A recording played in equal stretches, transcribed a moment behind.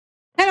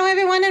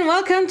everyone and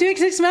welcome to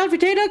xxMelle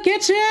Potato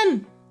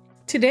Kitchen!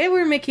 Today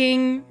we're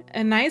making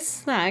a nice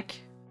snack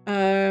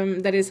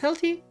that is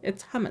healthy.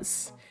 It's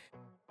hummus.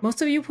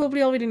 Most of you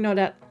probably already know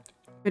that,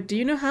 but do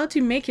you know how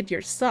to make it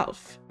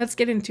yourself? Let's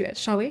get into it,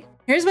 shall we?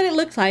 Here's what it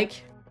looks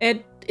like.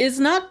 It is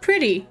not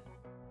pretty,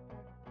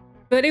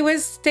 but it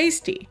was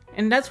tasty,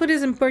 and that's what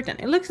is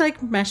important. It looks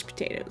like mashed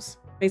potatoes,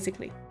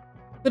 basically.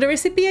 So the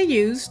recipe I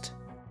used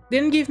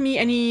didn't give me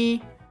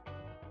any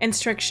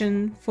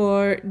instruction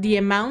for the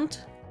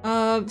amount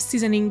of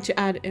seasoning to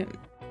add in.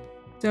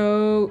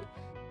 So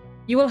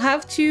you will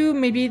have to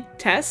maybe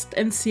test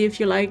and see if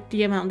you like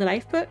the amount that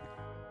I've put.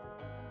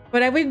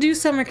 But I will do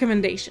some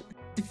recommendation.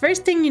 The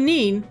first thing you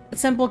need, a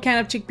simple can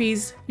of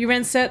chickpeas. You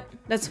rinse it,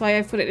 that's why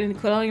I put it in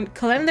a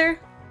colander,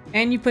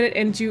 and you put it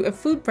into a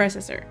food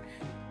processor.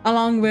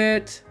 Along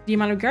with the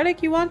amount of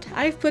garlic you want,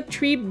 I've put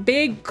 3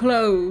 big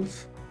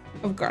cloves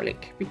of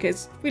garlic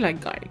because we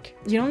like garlic.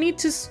 You don't need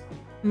to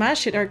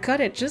mash it or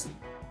cut it, just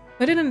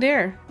put it in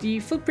there. The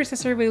food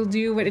processor will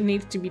do what it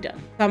needs to be done.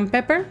 Some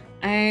pepper.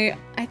 I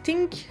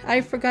think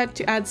I forgot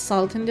to add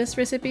salt in this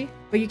recipe,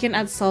 but you can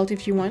add salt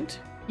if you want.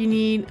 You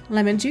need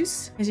lemon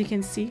juice, as you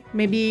can see,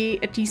 maybe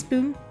a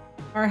teaspoon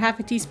or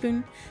half a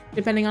teaspoon,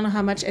 depending on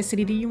how much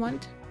acidity you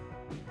want.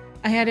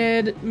 I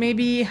added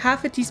maybe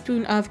half a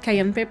teaspoon of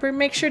cayenne pepper.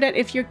 Make sure that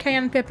if your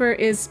cayenne pepper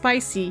is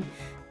spicy,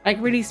 like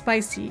really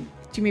spicy,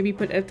 to maybe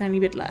put a tiny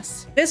bit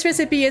less. This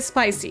recipe is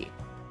spicy,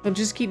 so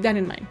just keep that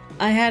in mind.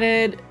 I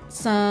added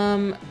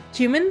some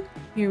cumin.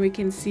 Here we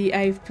can see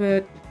I've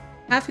put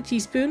half a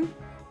teaspoon,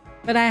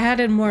 but I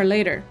added more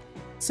later.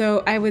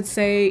 So I would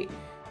say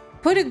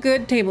put a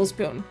good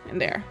tablespoon in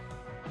there.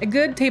 A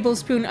good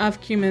tablespoon of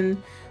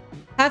cumin,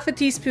 half a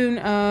teaspoon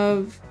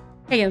of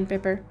cayenne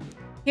pepper.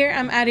 Here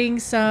I'm adding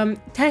some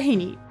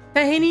tahini.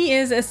 Tahini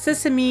is a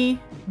sesame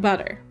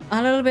butter,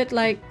 a little bit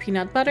like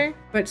peanut butter,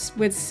 but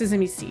with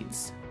sesame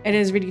seeds. It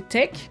is really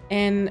thick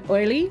and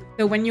oily,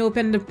 so when you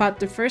open the pot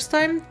the first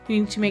time,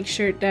 you need to make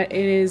sure that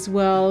it is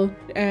well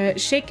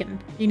shaken.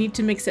 You need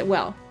to mix it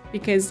well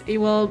because it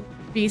will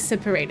be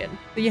separated.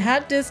 So you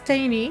add this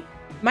tahini.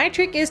 My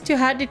trick is to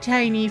add the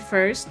tahini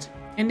first,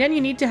 and then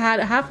you need to add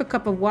half a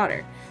cup of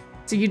water.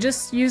 So you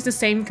just use the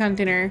same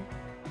container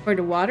for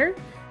the water.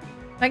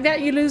 Like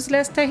that, you lose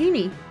less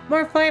tahini.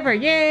 More flavor,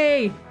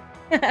 yay!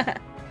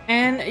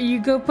 And you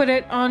go put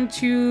it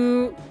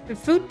onto the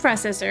food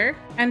processor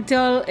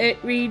until it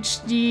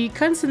reached the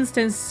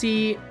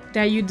consistency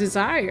that you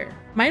desire.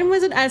 Mine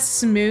wasn't as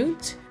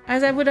smooth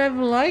as I would have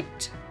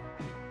liked,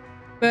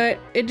 but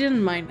it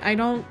didn't mind. I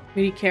don't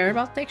really care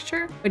about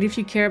texture, but if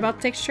you care about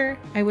texture,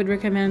 I would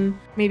recommend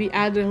maybe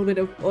add a little bit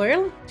of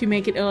oil to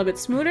make it a little bit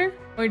smoother,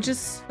 or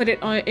just put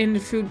it in the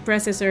food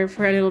processor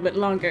for a little bit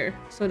longer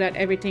so that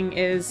everything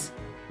is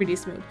pretty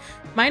smooth.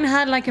 Mine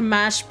had like a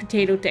mashed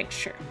potato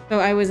texture, so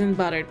I wasn't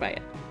bothered by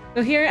it.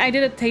 So here I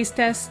did a taste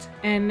test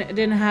and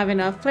didn't have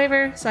enough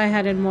flavor, so I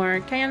added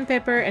more cayenne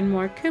pepper and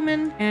more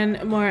cumin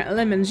and more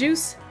lemon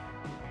juice.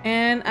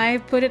 And I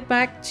put it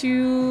back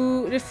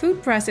to the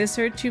food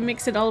processor to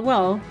mix it all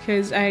well,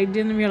 because I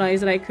didn't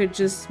realize that I could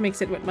just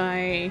mix it with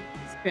my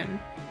spoon.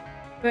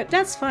 But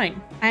that's fine.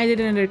 I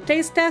did another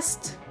taste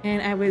test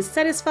and I was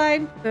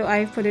satisfied, so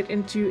I put it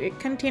into a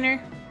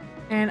container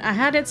and I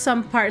added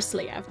some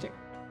parsley after,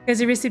 because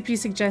the recipe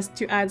suggests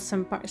to add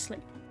some parsley.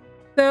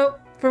 So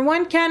for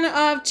 1 can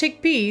of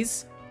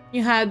chickpeas,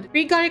 you had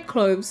 3 garlic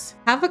cloves,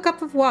 half a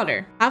cup of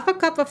water, half a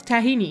cup of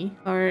tahini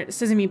or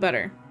sesame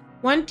butter,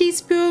 1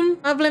 teaspoon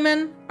of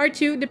lemon or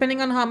 2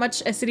 depending on how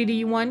much acidity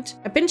you want,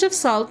 a pinch of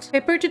salt,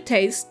 pepper to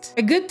taste,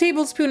 a good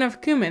tablespoon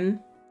of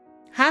cumin,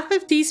 half a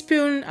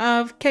teaspoon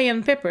of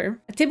cayenne pepper,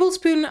 a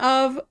tablespoon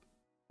of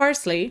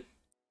parsley,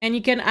 and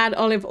you can add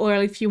olive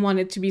oil if you want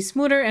it to be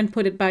smoother and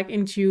put it back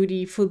into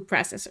the food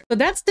processor. So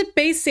that's the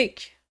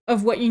basic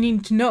of what you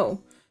need to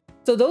know.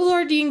 So those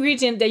are the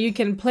ingredients that you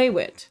can play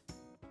with.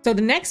 So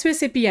the next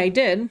recipe I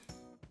did,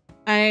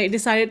 I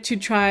decided to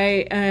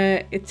try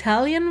an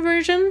Italian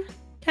version,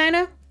 kind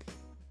of.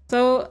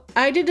 So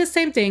I did the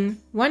same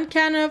thing. 1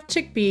 can of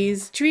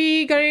chickpeas,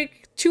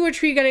 2 or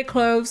 3 garlic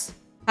cloves,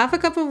 half a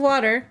cup of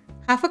water,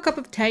 half a cup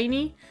of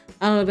tahini,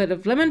 a little bit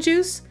of lemon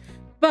juice.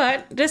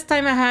 But this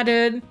time I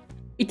added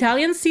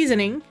Italian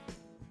seasoning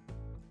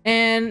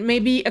and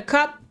maybe a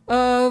cup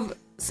of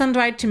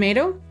sun-dried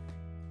tomato,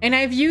 and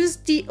I've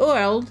used the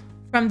oil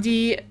from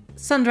the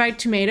sun-dried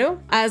tomato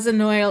as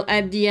an oil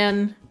at the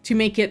end to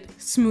make it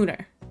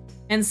smoother.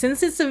 And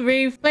since it's a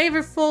very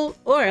flavorful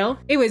oil,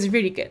 it was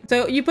really good.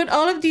 So you put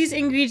all of these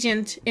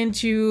ingredients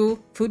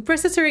into food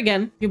processor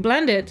again, you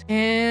blend it,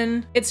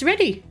 and it's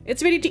ready.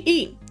 It's ready to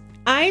eat.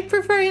 I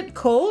prefer it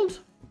cold,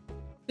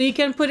 so you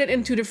can put it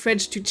into the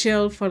fridge to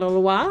chill for a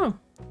little while.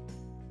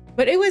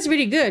 But it was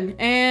really good,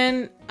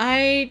 and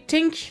I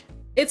think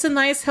it's a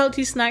nice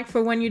healthy snack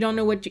for when you don't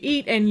know what to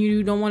eat and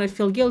you don't want to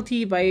feel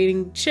guilty by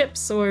eating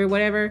chips or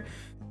whatever.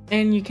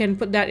 And you can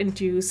put that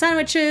into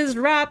sandwiches,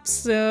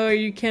 wraps, or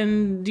you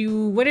can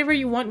do whatever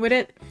you want with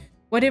it.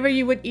 Whatever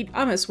you would eat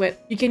hummus with.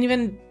 You can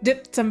even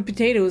dip some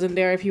potatoes in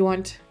there if you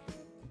want.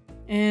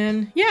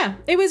 And yeah,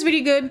 it was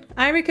really good.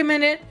 I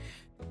recommend it.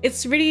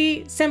 It's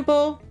really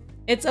simple.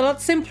 It's a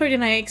lot simpler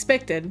than I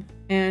expected.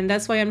 And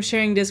that's why I'm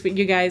sharing this with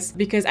you guys,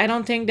 because I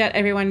don't think that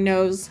everyone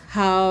knows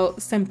how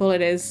simple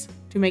it is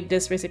to make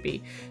this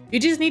recipe. You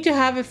just need to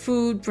have a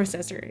food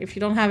processor. If you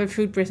don't have a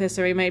food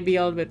processor, it might be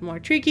a little bit more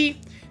tricky.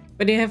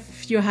 But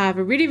if you have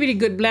a really, really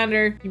good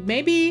blender,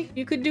 maybe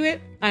you could do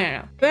it. I don't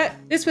know. But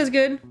this was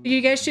good.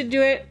 You guys should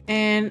do it.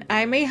 And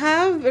I may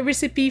have a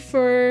recipe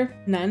for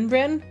naan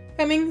bread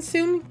coming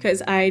soon,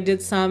 because I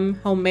did some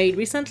homemade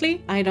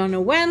recently. I don't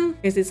know when,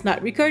 because it's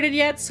not recorded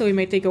yet, so it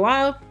may take a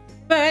while.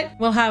 But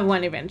we'll have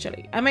one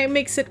eventually. I might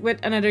mix it with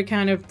another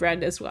kind of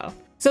bread as well.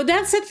 So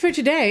that's it for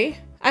today.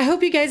 I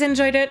hope you guys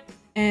enjoyed it.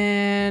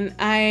 And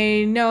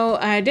I know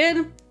I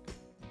did.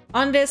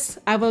 On this,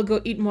 I will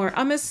go eat more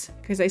hummus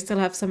because I still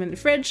have some in the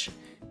fridge.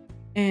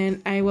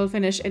 And I will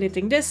finish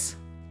editing this.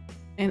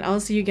 And I'll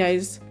see you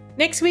guys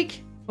next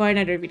week for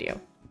another video.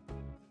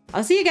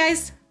 I'll see you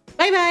guys.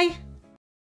 Bye bye.